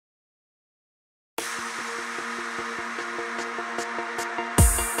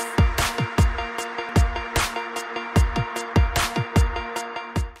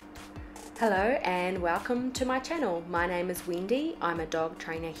Hello and welcome to my channel. My name is Wendy. I'm a dog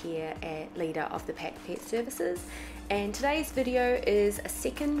trainer here at Leader of the Pack Pet Services, and today's video is a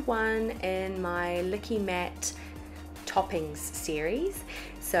second one in my LickiMat toppings series.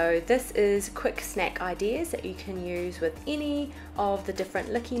 So this is quick snack ideas that you can use with any of the different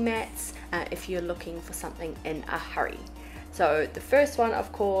LickiMats if you're looking for something in a hurry. So the first one,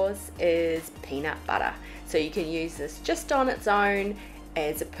 of course, is peanut butter. So you can use this just on its own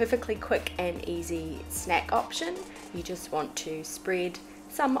as a perfectly quick and easy snack option. You just want to spread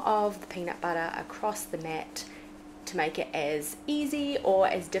some of the peanut butter across the mat to make it as easy or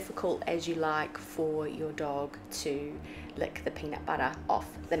as difficult as you like for your dog to lick the peanut butter off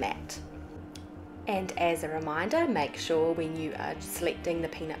the mat. And as a reminder, make sure when you are selecting the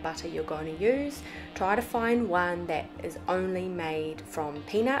peanut butter you're going to use, try to find one that is only made from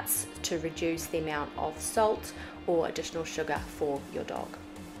peanuts to reduce the amount of salt or additional sugar for your dog.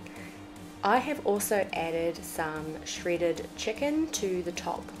 I have also added some shredded chicken to the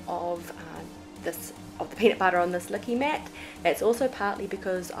top of the peanut butter on this LickiMat. That's also partly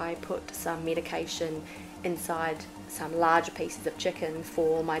because I put some medication inside some larger pieces of chicken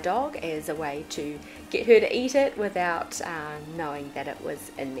for my dog as a way to get her to eat it without knowing that it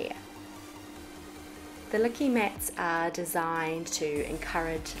was in there. The LickiMats are designed to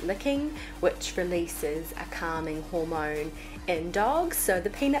encourage licking, which releases a calming hormone in dogs. So the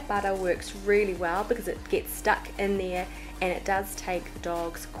peanut butter works really well because it gets stuck in there, and it does take the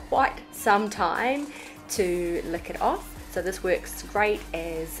dogs quite some time to lick it off. So this works great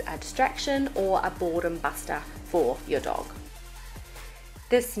as a distraction or a boredom buster for your dog.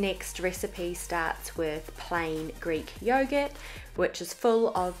 This next recipe starts with plain Greek yogurt, which is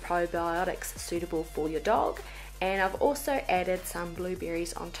full of probiotics suitable for your dog. And I've also added some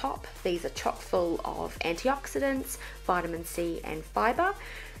blueberries on top. These are chock full of antioxidants, vitamin C and fiber.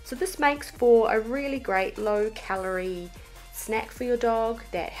 So this makes for a really great low calorie snack for your dog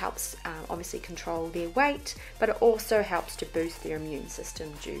that helps obviously control their weight, but it also helps to boost their immune system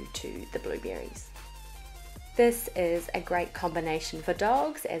due to the blueberries. This is a great combination for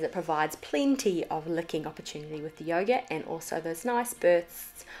dogs as it provides plenty of licking opportunity with the yogurt and also those nice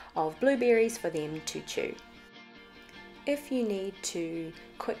bursts of blueberries for them to chew. If you need to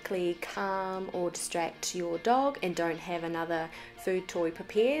quickly calm or distract your dog and don't have another food toy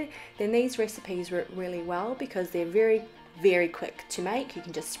prepared, then these recipes work really well because they're very quick to make. You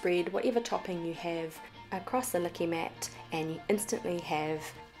can just spread whatever topping you have across the LickiMat and you instantly have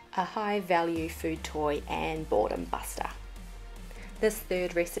a high value food toy and boredom buster. This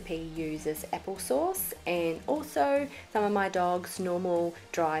third recipe uses applesauce and also some of my dog's normal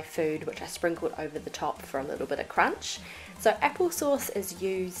dry food, which I sprinkled over the top for a little bit of crunch. So applesauce is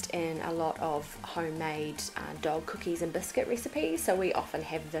used in a lot of homemade dog cookies and biscuit recipes, so we often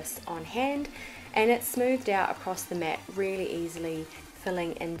have this on hand, and it's smoothed out across the mat really easily,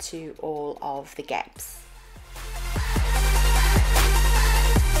 filling into all of the gaps.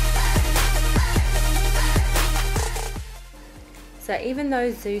 So even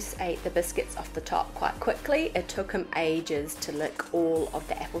though Zeus ate the biscuits off the top quite quickly, it took him ages to lick all of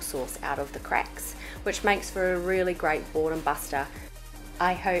the applesauce out of the cracks, which makes for a really great boredom buster.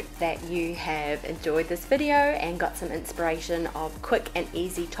 I hope that you have enjoyed this video and got some inspiration of quick and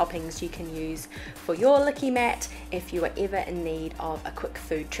easy toppings you can use for your LickiMat if you are ever in need of a quick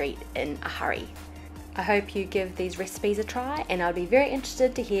food treat in a hurry. I hope you give these recipes a try, and I'll be very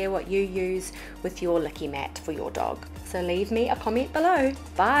interested to hear what you use with your LickiMat for your dog. So leave me a comment below.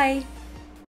 Bye!